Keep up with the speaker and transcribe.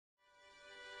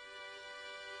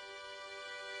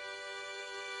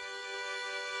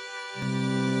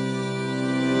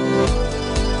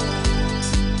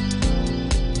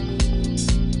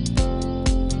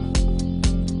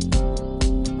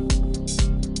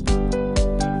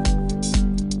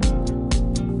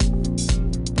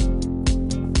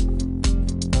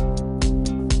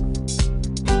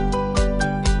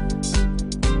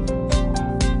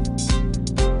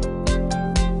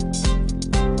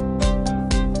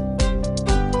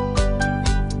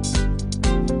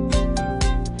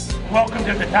welcomed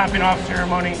at the topping off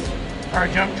ceremony our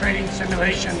Jump Training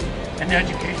Simulation and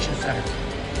Education Center.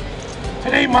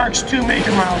 Today marks two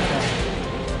major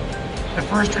milestones. The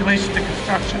first relates to the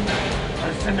construction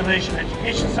of the Simulation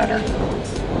Education Center,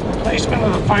 the placement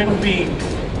of the final beam.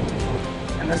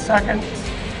 And the second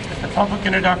is the public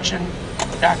introduction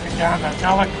of Dr. John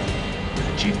Vosnelik, who is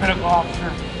the Chief Medical Officer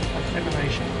of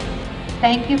Simulation.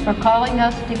 Thank you for calling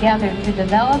us together to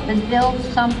develop and build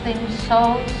something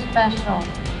so special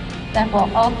that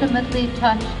will ultimately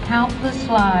touch countless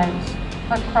lives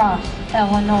across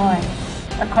Illinois,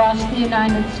 across the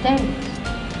United States,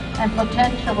 and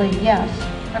potentially, yes,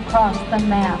 across the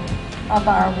map of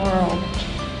our world.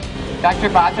 Dr.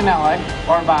 Vosnelik,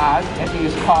 or Voz as he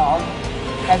is called,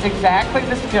 has exactly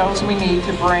the skills we need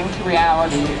to bring to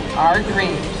reality our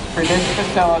dreams for this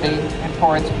facility and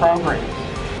for its programs.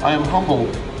 I am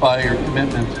humbled by your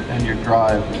commitment and your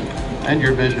drive and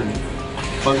your vision,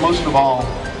 but most of all,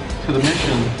 to the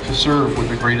mission to serve with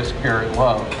the greatest care and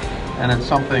love. And it's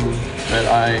something that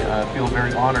I feel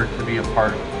very honored to be a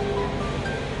part of.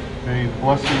 May the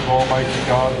blessing of Almighty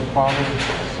God, the Father,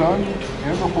 the Son,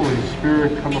 and the Holy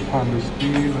Spirit come upon this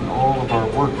team and all of our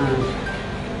workers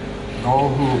and all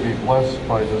who will be blessed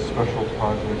by this special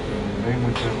project, and remain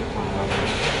with them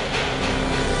forever.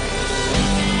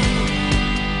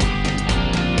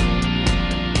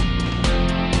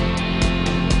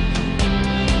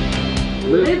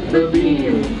 Lift the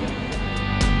beam.